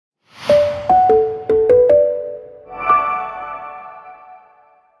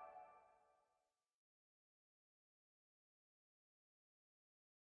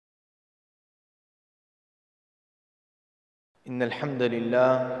إن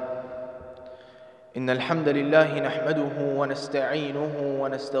الحمد لله نحمده ونستعينه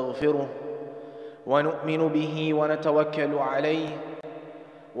ونستغفره ونؤمن به ونتوكل عليه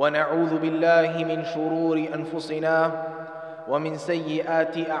ونعوذ بالله من شرور أنفسنا ومن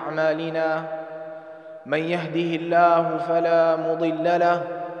سيئات أعمالنا من يهده الله فلا مضل له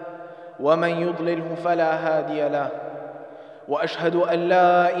ومن يضلله فلا هادي له وأشهد أن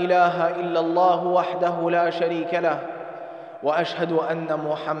لا إله إلا الله وحده لا شريك له وأشهد أن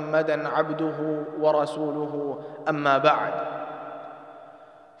محمدًا عبده ورسوله أما بعد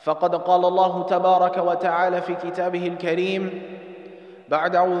فقد قال الله تبارك وتعالى في كتابه الكريم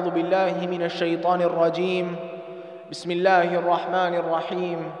بعد أعوذ بالله من الشيطان الرجيم بسم الله الرحمن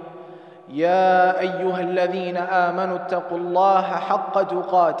الرحيم يا أيها الذين آمنوا اتقوا الله حق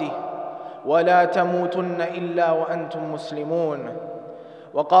تقاته ولا تموتن إلا وأنتم مسلمون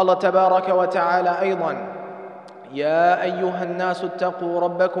وقال تبارك وتعالى أيضاً يا أيها الناس اتقوا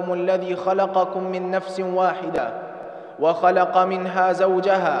ربكم الذي خلقكم من نفس واحدة وخلق منها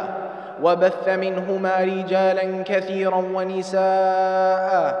زوجها وبث منهما رجالا كثيرا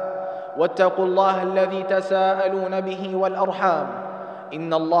ونساء واتقوا الله الذي تساءلون به والأرحام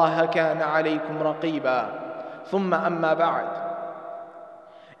إن الله كان عليكم رقيبا ثم أما بعد.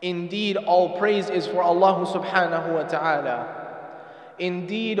 Indeed, all praise is for Allah subhanahu wa ta'ala.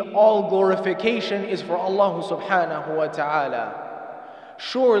 Indeed, all glorification is for Allah subhanahu wa ta'ala.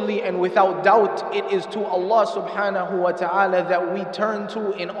 Surely and without doubt, it is to Allah subhanahu wa ta'ala that we turn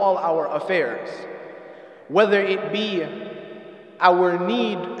to in all our affairs. Whether it be our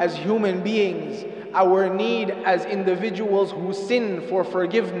need as human beings, our need as individuals who sin for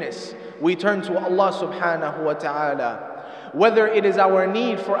forgiveness, we turn to Allah subhanahu wa ta'ala. Whether it is our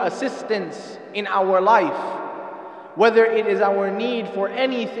need for assistance in our life, whether it is our need for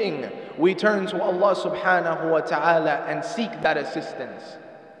anything, we turn to Allah subhanahu wa ta'ala and seek that assistance.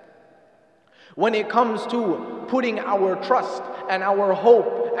 When it comes to putting our trust and our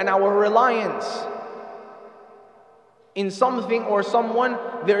hope and our reliance in something or someone,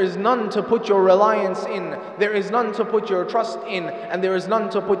 there is none to put your reliance in, there is none to put your trust in, and there is none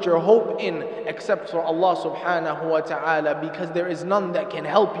to put your hope in except for Allah subhanahu wa ta'ala, because there is none that can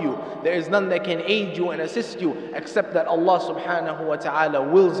help you, there is none that can aid you and assist you except that Allah subhanahu wa ta'ala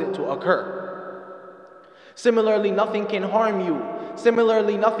wills it to occur. Similarly, nothing can harm you.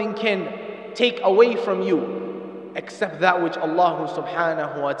 Similarly, nothing can take away from you except that which Allah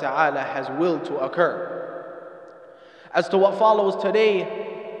subhanahu wa ta'ala has willed to occur. As to what follows today,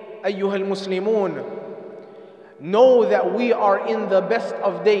 أيها المسلمون, know that we are in the best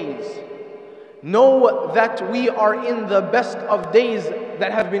of days. Know that we are in the best of days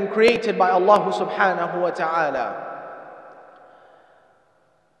that have been created by Allah subhanahu wa ta'ala.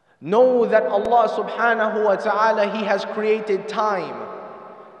 Know that Allah subhanahu wa ta'ala, He has created time.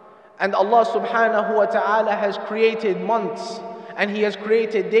 And Allah subhanahu wa ta'ala has created months. And He has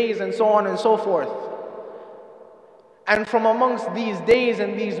created days and so on and so forth. And from amongst these days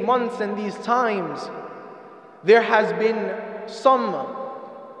and these months and these times, there has been some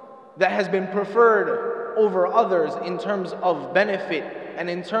that has been preferred over others in terms of benefit and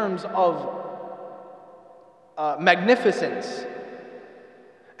in terms of magnificence.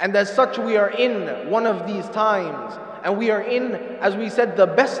 And as such, we are in one of these times. And we are in, as we said, the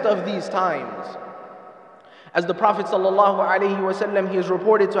best of these times. As the Prophet ﷺ, he is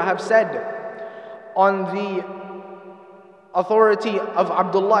reported to have said on the authority of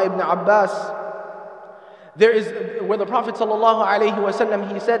Abdullah ibn Abbas, where the Prophet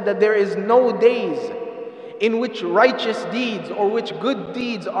ﷺ, he said that there is no days in which righteous deeds or which good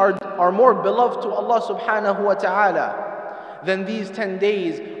deeds are more beloved to Allah subhanahu wa ta'ala than these 10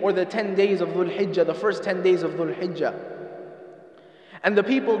 days, or the 10 days of Dhul Hijjah, the first 10 days of Dhul Hijjah. And the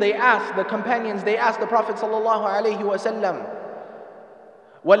people, they asked, the companions, they asked the Prophet ﷺ,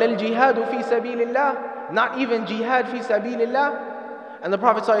 وَلَا الْجِهَادُ فِي سَبِيلِ اللَّهِ, not even jihad fi sabilillah? And the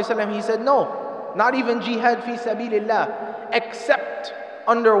Prophet ﷺ, he said, no, not even jihad fi sabilillah, except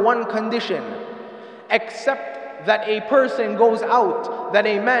under one condition, except that a person goes out, that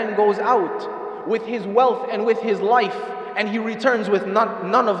a man goes out with his wealth and with his life, and he returns with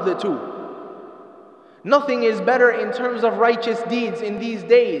none of the two. Nothing is better in terms of righteous deeds in these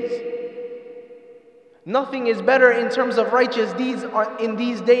days. Nothing is better in terms of righteous deeds in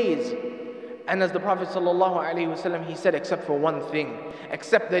these days. And as the Prophet ﷺ, he said, except for one thing,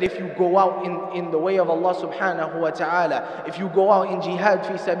 except that if you go out in the way of Allah subhanahu wa ta'ala, if you go out in jihad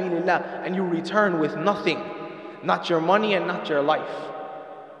fi sabilillah and you return with nothing, not your money and not your life.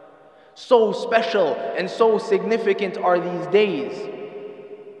 So special and so significant are these days.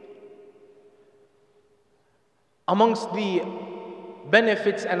 Amongst the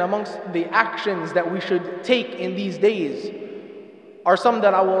benefits and amongst the actions that we should take in these days are some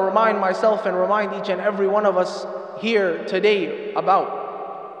that I will remind myself and remind each and every one of us here today about.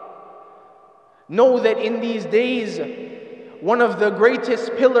 Know that in these days, one of the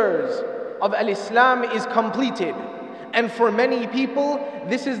greatest pillars of Al-Islam is completed. And for many people,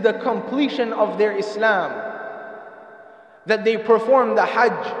 this is the completion of their Islam, that they perform the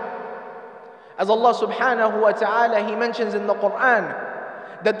Hajj. As Allah subhanahu wa ta'ala, He mentions in the Quran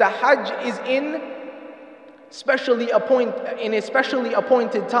that the Hajj is in a specially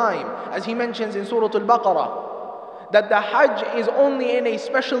appointed time. As He mentions in Surah Al-Baqarah, that the Hajj is only in a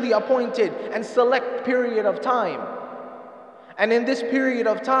specially appointed and select period of time. And in this period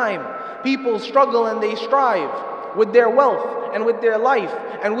of time, people struggle and they strive with their wealth and with their life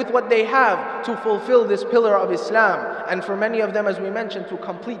and with what they have to fulfill this pillar of Islam. And for many of them, as we mentioned, to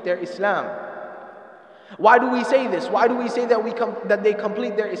complete their Islam. Why do we say this? Why do we say that they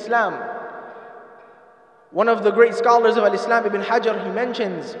complete their Islam? One of the great scholars of Al-Islam, Ibn Hajar, he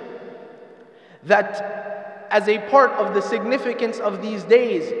mentions that as a part of the significance of these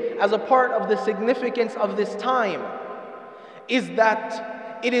days, as a part of the significance of this time, is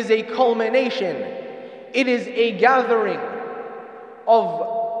that it is a culmination, it is a gathering of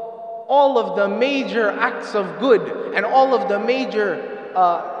all of the major acts of good and all of the major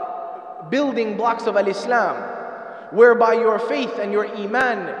building blocks of Al-Islam, whereby your faith and your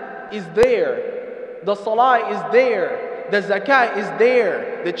iman is there, the salah is there, the zakah is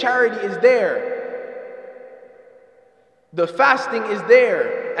there, the charity is there, the fasting is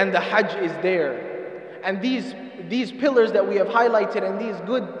there, and the hajj is there. And these pillars that we have highlighted and these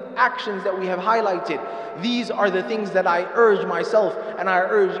good actions that we have highlighted, these are the things that I urge myself and I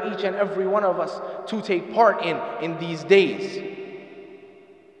urge each and every one of us to take part in these days.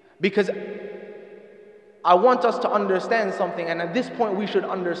 Because I want us to understand something, and at this point we should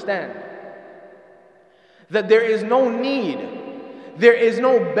understand that there is no need, there is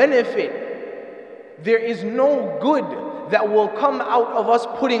no benefit, there is no good that will come out of us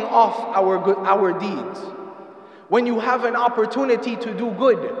putting off our deeds. When you have an opportunity to do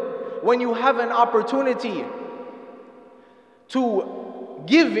good, when you have an opportunity to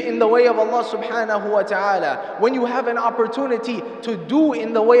give in the way of Allah subhanahu wa ta'ala, when you have an opportunity to do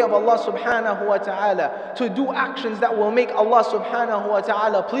in the way of Allah subhanahu wa ta'ala, to do actions that will make Allah subhanahu wa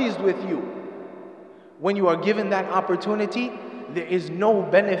ta'ala pleased with you, when you are given that opportunity, there is no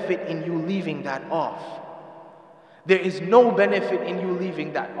benefit in you leaving that off. There is no benefit in you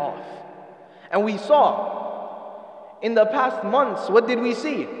leaving that off. And we saw in the past months, what did we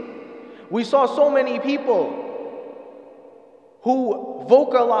see? We saw so many people who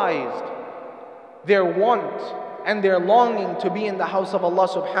vocalized their want and their longing to be in the house of Allah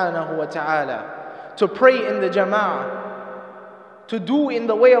subhanahu wa ta'ala, to pray in the Jummu'ah, to do in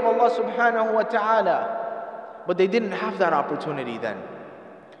the way of Allah subhanahu wa ta'ala. But they didn't have that opportunity then.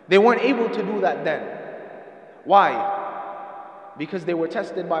 They weren't able to do that then. Why? Because they were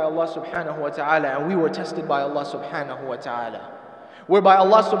tested by Allah subhanahu wa ta'ala, and we were tested by Allah subhanahu wa ta'ala. Whereby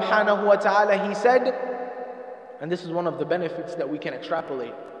Allah subhanahu wa ta'ala, He said, and this is one of the benefits that we can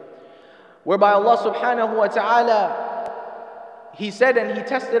extrapolate, whereby Allah subhanahu wa ta'ala, He said and He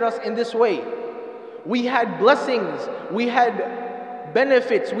tested us in this way. We had blessings, we had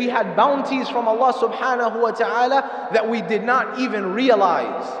benefits, we had bounties from Allah subhanahu wa ta'ala that we did not even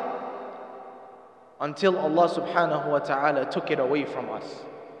realize until Allah subhanahu wa ta'ala took it away from us.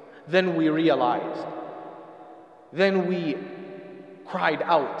 Then we realized. Then we cried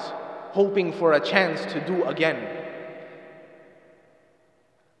out, hoping for a chance to do again.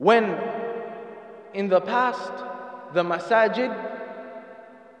 When in the past the masajid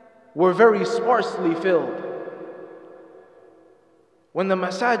were very sparsely filled. When the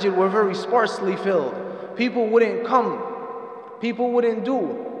masajid were very sparsely filled, people wouldn't come, people wouldn't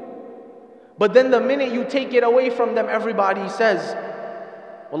do. But then the minute you take it away from them, everybody says,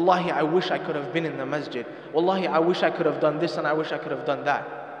 Wallahi, I wish I could have been in the masjid. Wallahi, I wish I could have done this and I wish I could have done that.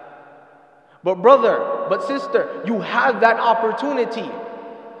 But brother, but sister, you had that opportunity.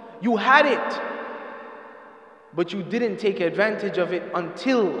 You had it. But you didn't take advantage of it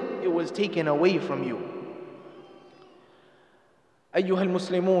until it was taken away from you. Ayyuhal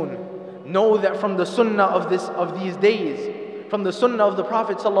Muslimun, know that from the sunnah of these days, from the sunnah of the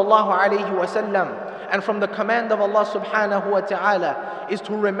Prophet sallallahu alaihi wasallam, and from the command of Allah subhanahu wa ta'ala, is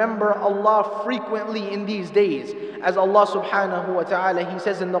to remember Allah frequently in these days. As Allah subhanahu wa ta'ala, He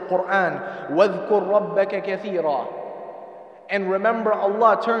says in the Quran, وَاذْكُرْ رَبَّكَ كَثِيرًا. And remember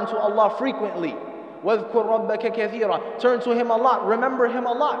Allah, turn to Allah frequently. وَاذْكُرْ رَبَّكَ كَثِيرًا. Turn to Him a lot, remember Him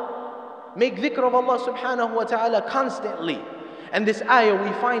a lot. Make dhikr of Allah subhanahu wa ta'ala constantly. And this ayah,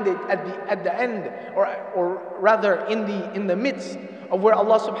 we find it at the end, or rather in the midst of where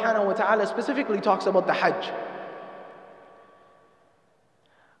Allah subhanahu wa ta'ala specifically talks about the Hajj.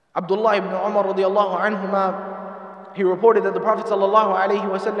 Abdullah ibn Umar radiallahu anhuma, he reported that the Prophet sallallahu alayhi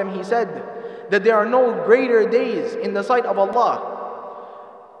wa sallam, he said that there are no greater days in the sight of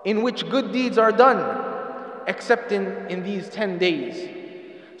Allah in which good deeds are done except in these 10 days.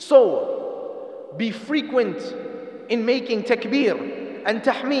 So, be frequent in making takbir and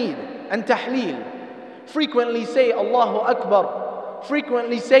tahmeed and tahleel. Frequently say Allahu Akbar.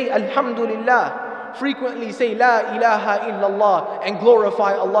 Frequently say Alhamdulillah. Frequently say La ilaha illallah, and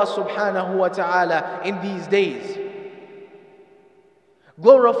glorify Allah subhanahu wa ta'ala in these days.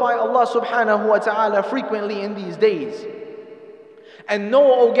 Glorify Allah subhanahu wa ta'ala frequently in these days. And know,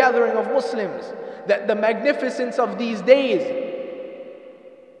 O gathering of Muslims, that the magnificence of these days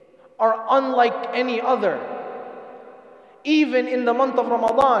are unlike any other. Even in the month of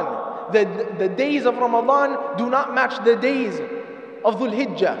Ramadan, the days of Ramadan do not match the days of Dhul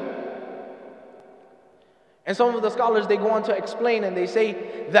Hijjah. And some of the scholars, they go on to explain, and they say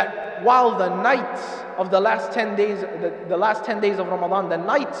that while the nights of the last 10 days, the last 10 days of Ramadan, the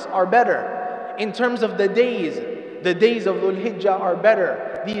nights are better in terms of the days of Dhul Hijjah are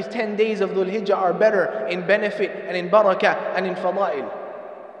better. These 10 days of Dhul Hijjah are better in benefit and in barakah and in fada'il.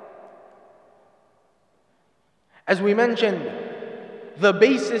 As we mentioned, the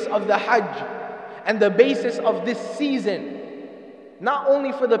basis of the Hajj and the basis of this season, not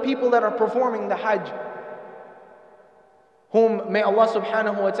only for the people that are performing the Hajj, whom may Allah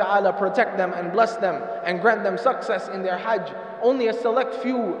subhanahu wa ta'ala protect them and bless them and grant them success in their Hajj. Only a select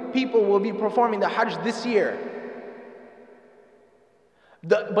few people will be performing the Hajj this year.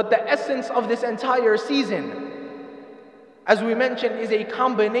 But the essence of this entire season, as we mentioned, is a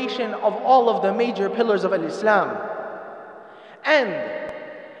combination of all of the major pillars of Islam. And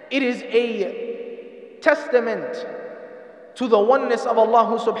it is a testament to the oneness of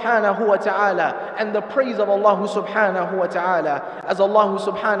Allah subhanahu wa ta'ala and the praise of Allah subhanahu wa ta'ala. As Allah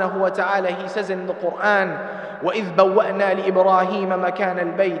subhanahu wa ta'ala, He says in the Quran, وَإِذْ بَوَّأْنَا لِإِبْرَاهِيمَ مَكَانَ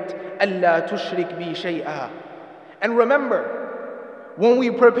الْبَيْتِ أَلَّا تُشْرِكْ بِي شَيْئًا. And remember, when we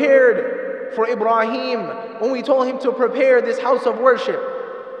prepared for Ibrahim, when we told him to prepare this house of worship,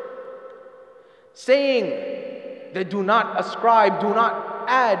 saying that do not ascribe, do not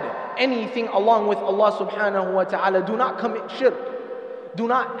add anything along with Allah subhanahu wa ta'ala. Do not commit shirk. Do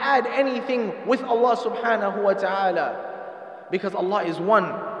not add anything with Allah subhanahu wa ta'ala, because Allah is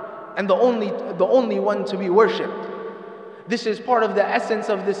one and the only one to be worshipped. This is part of the essence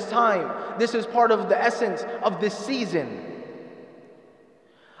of this time. This is part of the essence of this season.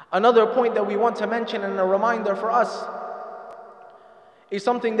 Another point that we want to mention, and a reminder for us, is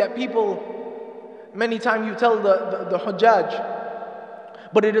something that people, many times you tell the Hujjaj,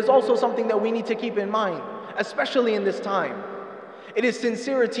 but it is also something that we need to keep in mind, especially in this time. It is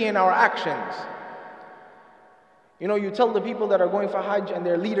sincerity in our actions. You know, you tell the people that are going for Hajj and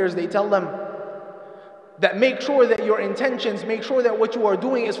their leaders, they tell them that make sure that your intentions, make sure that what you are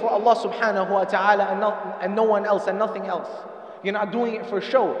doing is for Allah subhanahu wa ta'ala and no one else and nothing else. You're not doing it for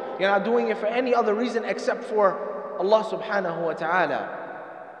show. You're not doing it for any other reason except for Allah subhanahu wa ta'ala.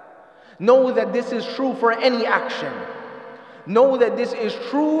 Know that this is true for any action. Know that this is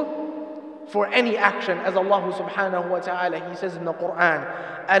true for any action, as Allah subhanahu wa ta'ala, He says in the Quran,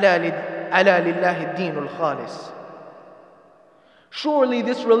 أَلَا لِلَّهِ الدِّينُ الْخَالِصِ. Surely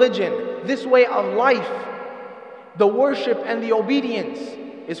this religion, this way of life, the worship and the obedience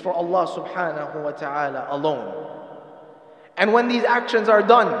is for Allah subhanahu wa ta'ala alone. And when these actions are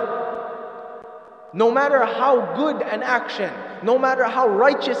done, no matter how good an action, no matter how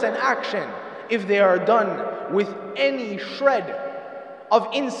righteous an action, if they are done with any shred of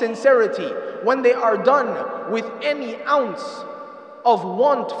insincerity, when they are done with any ounce of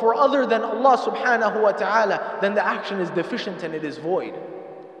want for other than Allah subhanahu wa ta'ala, then the action is deficient and it is void.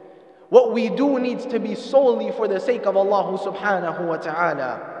 What we do needs to be solely for the sake of Allah subhanahu wa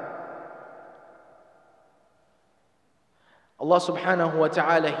ta'ala. Allah subhanahu wa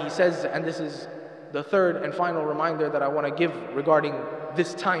ta'ala, He says, and this is the third and final reminder that I want to give regarding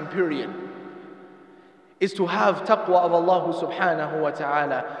this time period, is to have taqwa of Allah subhanahu wa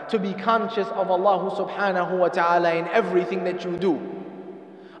ta'ala, to be conscious of Allah subhanahu wa ta'ala in everything that you do.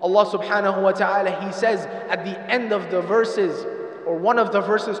 Allah subhanahu wa ta'ala, He says at the end of the verses, or one of the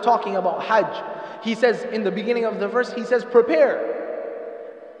verses talking about Hajj, He says in the beginning of the verse, He says, prepare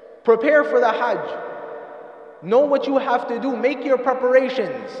for the Hajj. Know what you have to do, make your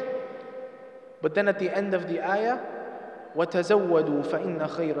preparations. But then at the end of the ayah, وَتَزَوَّدُوا فَإِنَّ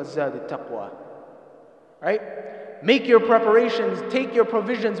خَيْرَ الزَّادِ التَّقْوَى. Right? Make your preparations, take your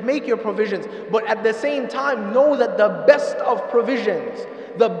provisions, make your provisions. But at the same time, know that the best of provisions,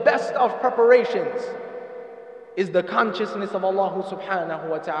 the best of preparations is the consciousness of Allah subhanahu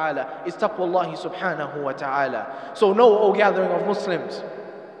wa ta'ala, is taqwallahi subhanahu wa ta'ala. So know, O gathering of Muslims,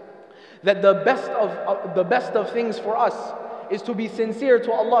 that the best of things for us is to be sincere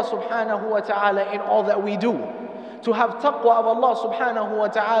to Allah subhanahu wa ta'ala in all that we do. To have taqwa of Allah subhanahu wa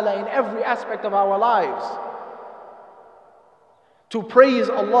ta'ala in every aspect of our lives. To praise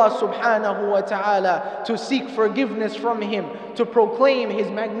Allah subhanahu wa ta'ala, to seek forgiveness from Him, to proclaim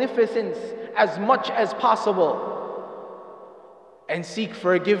His magnificence as much as possible. And seek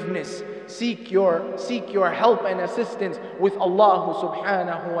forgiveness, seek your help and assistance with Allah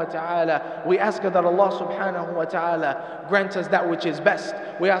subhanahu wa ta'ala. We ask that Allah subhanahu wa ta'ala grant us that which is best.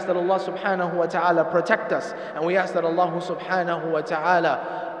 We ask that Allah subhanahu wa ta'ala protect us. And we ask that Allah subhanahu wa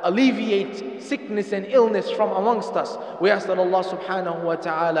ta'ala alleviate sickness and illness from amongst us. We ask that Allah subhanahu wa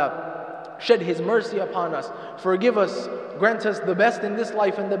ta'ala shed His mercy upon us, forgive us, grant us the best in this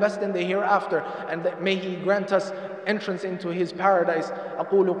life and the best in the hereafter, and that may He grant us entrance into His paradise.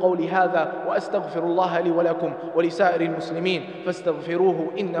 أقول قولي هذا وأستغفر الله لي ولكم ولسائر المسلمين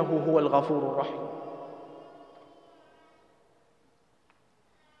فاستغفروه إنه هو الغفور الرحيم.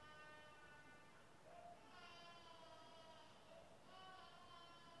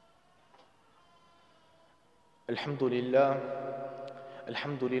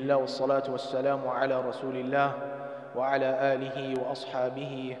 الحمد لله والصلاة والسلام على رسول الله وعلى آله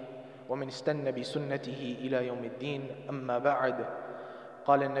وأصحابه ومن استنى بسنته إلى يوم الدين. أما بعد،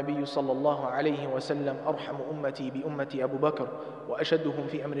 قال النبي صلى الله عليه وسلم: أرحم أمتي بأمتي أبو بكر، وأشدهم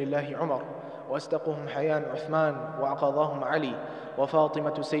في أمر الله عمر، وأصدقهم حياء عثمان، وأقضاهم علي،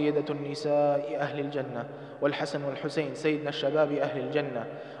 وفاطمة سيدة النساء أهل الجنة، والحسن والحسين سيدنا الشباب أهل الجنة.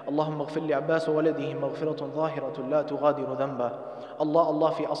 اللهم اغفر لعباس وولده مغفرة ظاهرة لا تغادر ذنبا. الله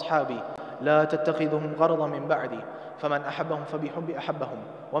في أصحابي لا تتخذهم غرضا من بعدي، فمن أحبهم فبحب أحبهم،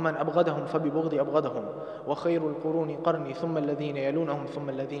 ومن أبغضهم فببغض أبغضهم، وخير القرون قرني ثم الذين يلونهم ثم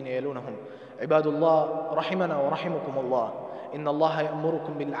الذين يلونهم. عباد الله، رحمنا ورحمكم الله. إن الله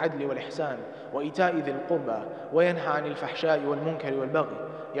يأمركم بالعدل والإحسان وإيتاء ذي القربى وينهى عن الفحشاء والمنكر والبغي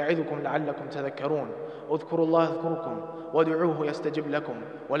يعظكم لعلكم تذكرون. اذكروا الله يذكركم وادعوه يستجب لكم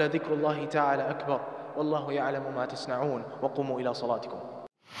ولذكر الله تعالى أكبر والله يعلم ما تصنعون. وقوموا إلى صلاتكم.